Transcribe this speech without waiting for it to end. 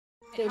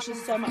there's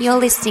just so much. You're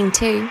listening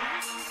to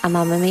a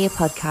Mamamia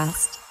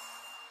podcast.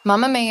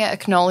 Mamamia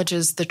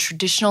acknowledges the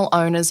traditional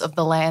owners of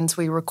the lands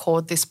we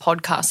record this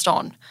podcast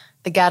on,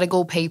 the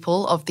Gadigal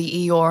people of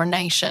the Eora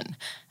Nation,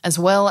 as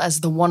well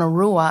as the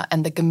Wonnarua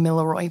and the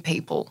Gamilaroi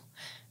people.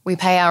 We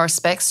pay our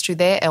respects to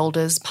their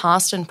elders,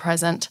 past and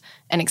present,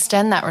 and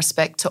extend that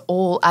respect to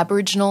all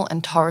Aboriginal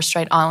and Torres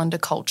Strait Islander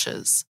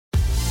cultures.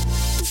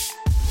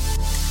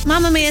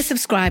 Mamamia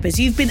subscribers,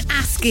 you've been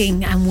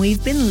asking and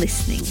we've been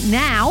listening.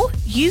 Now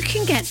you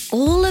can get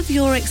all of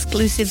your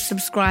exclusive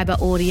subscriber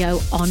audio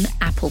on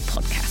Apple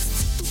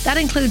Podcasts. That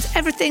includes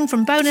everything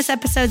from bonus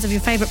episodes of your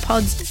favourite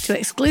pods to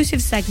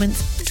exclusive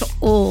segments to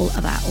all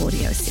of our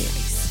audio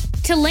series.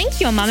 To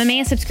link your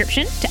Mamamia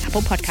subscription to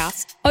Apple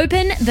Podcasts,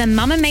 open the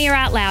Mamamia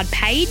Out Loud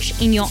page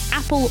in your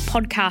Apple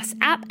Podcasts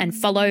app and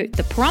follow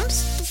the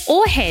prompts,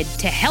 or head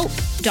to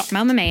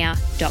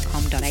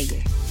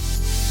help.mamamia.com.au.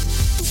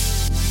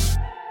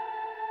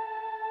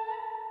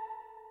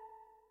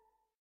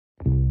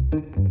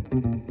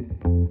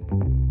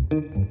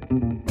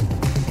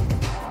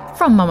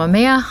 From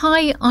Mamamia,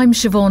 hi, I'm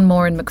Siobhan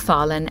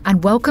Moran-McFarlane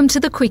and welcome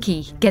to The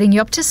Quickie, getting you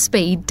up to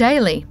speed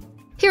daily.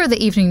 Here are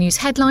the evening news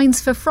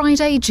headlines for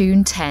Friday,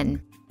 June 10.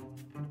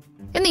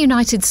 In the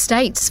United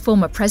States,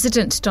 former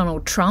President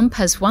Donald Trump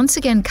has once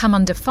again come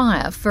under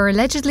fire for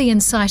allegedly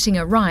inciting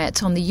a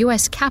riot on the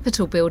US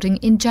Capitol building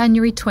in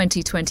January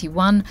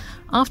 2021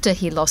 after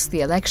he lost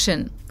the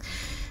election.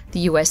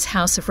 The US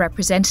House of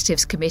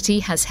Representatives Committee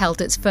has held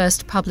its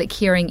first public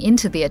hearing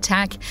into the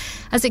attack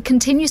as it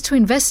continues to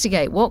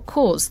investigate what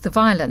caused the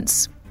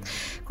violence.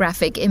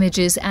 Graphic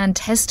images and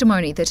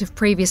testimony that have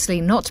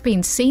previously not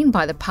been seen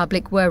by the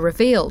public were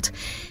revealed,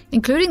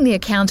 including the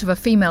account of a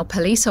female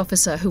police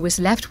officer who was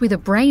left with a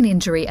brain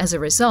injury as a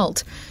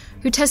result,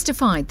 who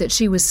testified that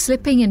she was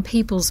slipping in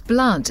people's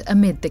blood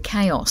amid the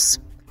chaos.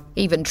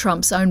 Even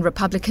Trump's own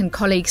Republican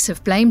colleagues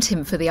have blamed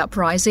him for the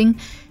uprising,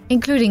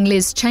 including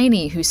Liz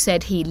Cheney, who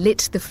said he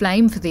lit the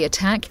flame for the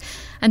attack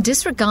and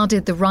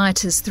disregarded the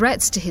rioters'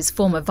 threats to his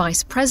former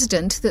vice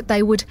president that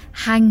they would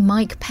hang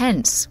Mike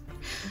Pence.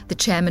 The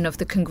chairman of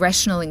the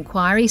congressional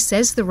inquiry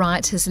says the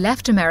riot has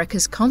left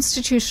America's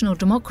constitutional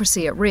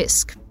democracy at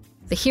risk.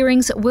 The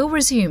hearings will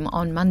resume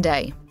on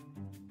Monday.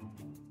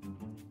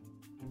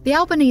 The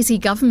Albanese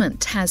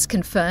government has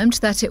confirmed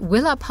that it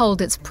will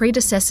uphold its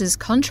predecessor's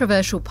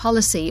controversial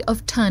policy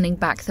of turning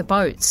back the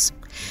boats.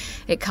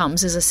 It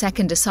comes as a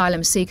second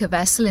asylum seeker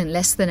vessel in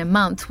less than a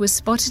month was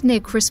spotted near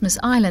Christmas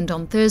Island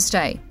on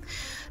Thursday.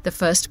 The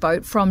first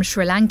boat from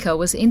Sri Lanka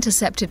was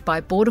intercepted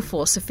by Border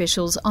Force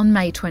officials on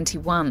May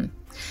 21.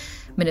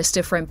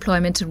 Minister for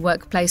Employment and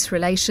Workplace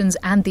Relations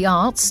and the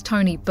Arts,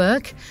 Tony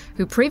Burke,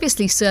 who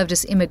previously served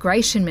as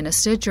Immigration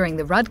Minister during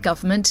the Rudd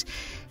government,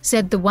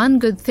 said the one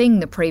good thing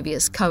the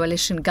previous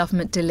coalition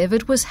government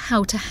delivered was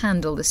how to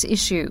handle this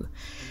issue.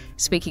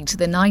 Speaking to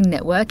the Nine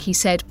Network, he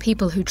said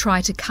people who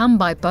try to come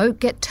by boat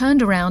get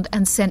turned around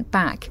and sent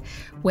back.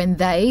 When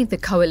they, the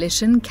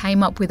coalition,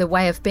 came up with a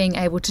way of being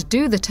able to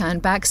do the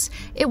turnbacks,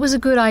 it was a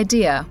good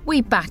idea.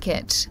 We back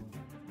it.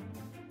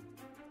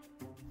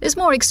 There's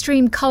more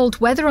extreme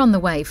cold weather on the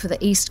way for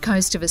the east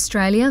coast of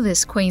Australia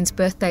this Queen's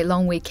Birthday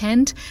long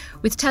weekend,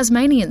 with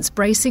Tasmanians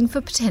bracing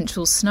for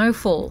potential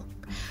snowfall.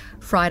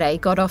 Friday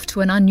got off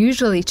to an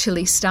unusually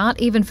chilly start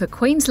even for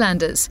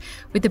Queenslanders,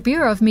 with the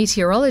Bureau of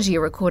Meteorology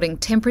recording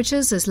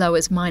temperatures as low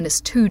as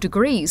 -2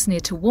 degrees near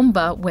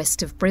Toowoomba,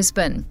 west of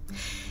Brisbane.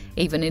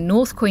 Even in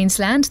North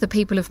Queensland, the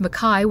people of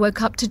Mackay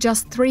woke up to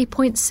just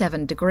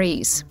 3.7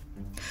 degrees.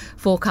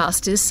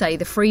 Forecasters say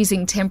the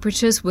freezing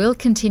temperatures will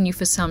continue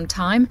for some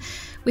time,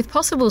 with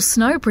possible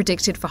snow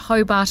predicted for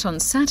Hobart on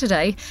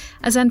Saturday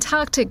as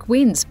Antarctic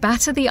winds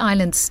batter the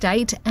island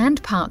state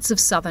and parts of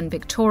southern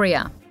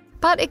Victoria.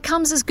 But it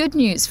comes as good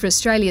news for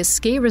Australia's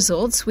ski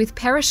resorts, with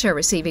Perisher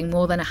receiving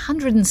more than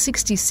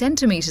 160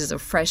 centimetres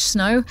of fresh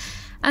snow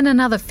and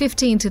another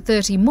 15 to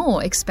 30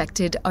 more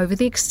expected over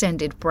the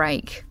extended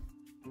break.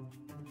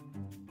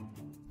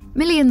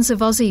 Millions of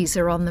Aussies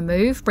are on the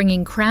move,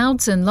 bringing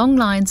crowds and long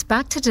lines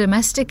back to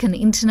domestic and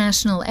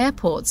international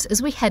airports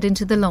as we head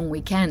into the long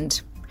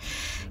weekend.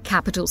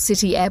 Capital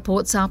city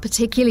airports are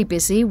particularly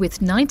busy,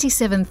 with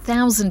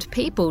 97,000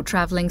 people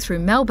travelling through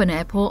Melbourne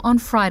Airport on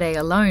Friday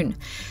alone,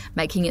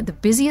 making it the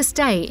busiest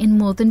day in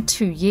more than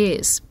 2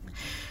 years.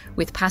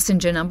 With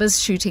passenger numbers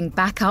shooting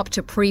back up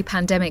to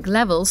pre-pandemic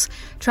levels,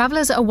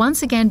 travellers are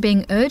once again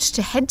being urged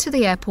to head to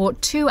the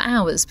airport 2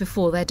 hours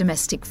before their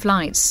domestic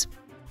flights.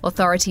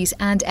 Authorities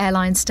and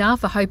airline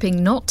staff are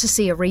hoping not to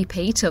see a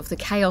repeat of the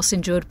chaos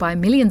endured by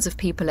millions of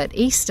people at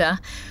Easter,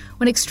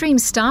 when extreme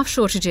staff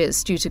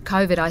shortages due to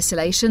COVID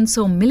isolation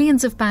saw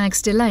millions of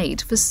bags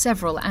delayed for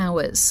several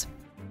hours.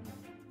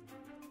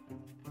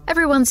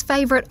 Everyone's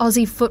favourite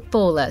Aussie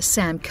footballer,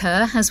 Sam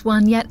Kerr, has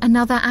won yet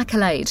another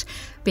accolade,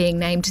 being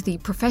named the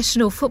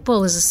Professional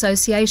Footballers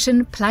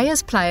Association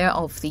Players Player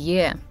of the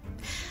Year.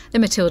 The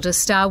Matildas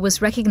star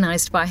was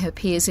recognised by her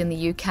peers in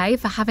the UK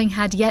for having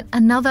had yet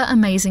another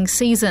amazing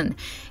season,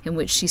 in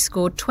which she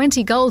scored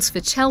 20 goals for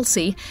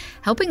Chelsea,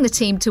 helping the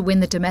team to win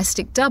the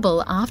domestic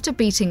double after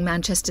beating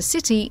Manchester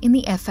City in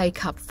the FA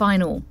Cup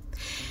final.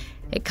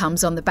 It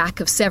comes on the back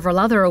of several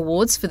other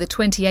awards for the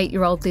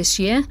 28-year-old this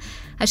year,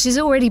 as she's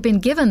already been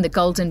given the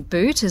Golden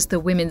Boot as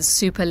the Women's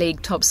Super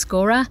League top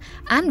scorer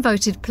and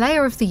voted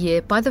Player of the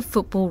Year by the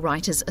Football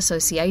Writers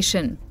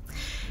Association.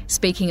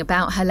 Speaking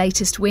about her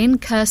latest win,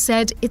 Kerr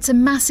said, "It's a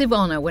massive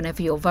honour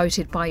whenever you're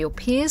voted by your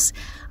peers.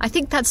 I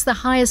think that's the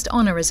highest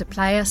honour as a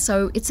player,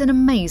 so it's an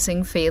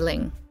amazing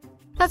feeling."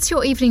 That's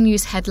your evening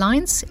news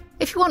headlines.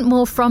 If you want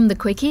more from The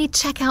Quickie,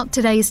 check out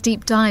today's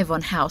deep dive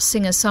on how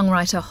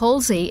singer-songwriter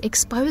Halsey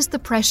exposed the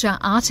pressure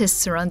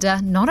artists are under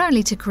not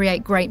only to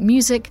create great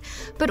music,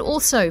 but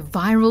also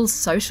viral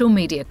social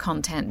media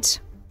content.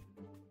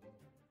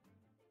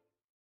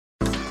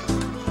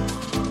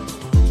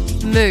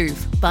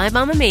 Move by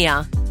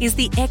Mamamia is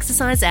the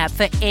exercise app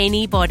for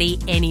anybody,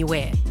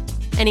 anywhere.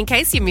 And in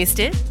case you missed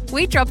it,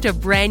 we dropped a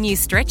brand new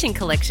stretching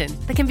collection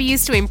that can be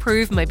used to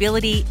improve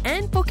mobility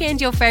and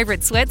bookend your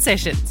favourite sweat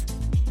sessions.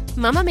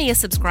 Mamamia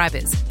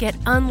subscribers get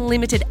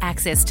unlimited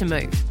access to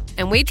Move,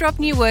 and we drop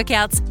new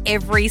workouts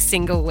every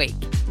single week.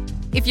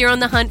 If you're on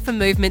the hunt for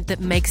movement that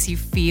makes you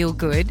feel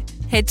good,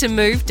 head to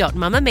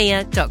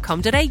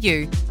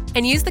move.mamamia.com.au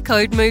and use the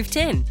code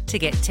MOVE10 to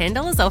get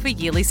 $10 off a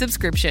yearly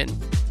subscription.